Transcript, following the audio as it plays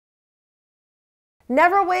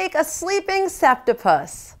Never wake a sleeping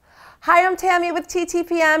septopus. Hi, I'm Tammy with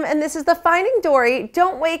TTPM, and this is the Finding Dory,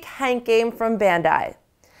 Don't Wake Hank game from Bandai.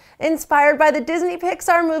 Inspired by the Disney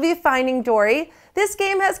Pixar movie Finding Dory, this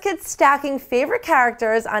game has kids stacking favorite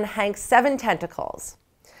characters on Hank's 7 tentacles.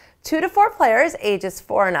 2 to 4 players, ages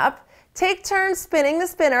 4 and up, take turns spinning the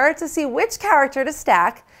spinner to see which character to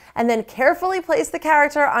stack, and then carefully place the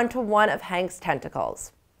character onto one of Hank's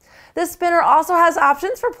tentacles. The spinner also has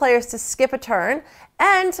options for players to skip a turn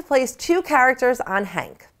and to place 2 characters on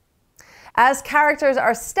Hank. As characters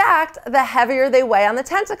are stacked, the heavier they weigh on the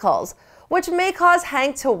tentacles, which may cause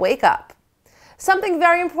Hank to wake up. Something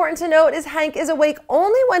very important to note is Hank is awake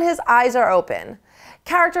only when his eyes are open.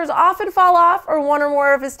 Characters often fall off or one or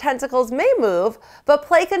more of his tentacles may move, but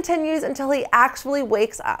play continues until he actually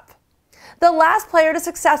wakes up. The last player to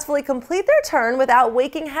successfully complete their turn without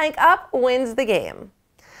waking Hank up wins the game.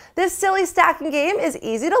 This silly stacking game is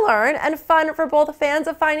easy to learn and fun for both fans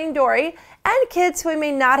of Finding Dory and kids who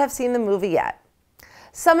may not have seen the movie yet.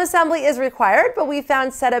 Some assembly is required, but we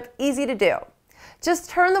found setup easy to do. Just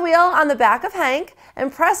turn the wheel on the back of Hank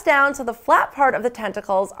and press down so the flat part of the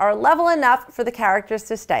tentacles are level enough for the characters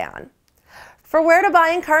to stay on. For where to buy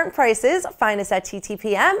and current prices, find us at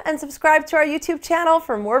TTPM and subscribe to our YouTube channel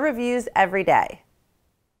for more reviews every day.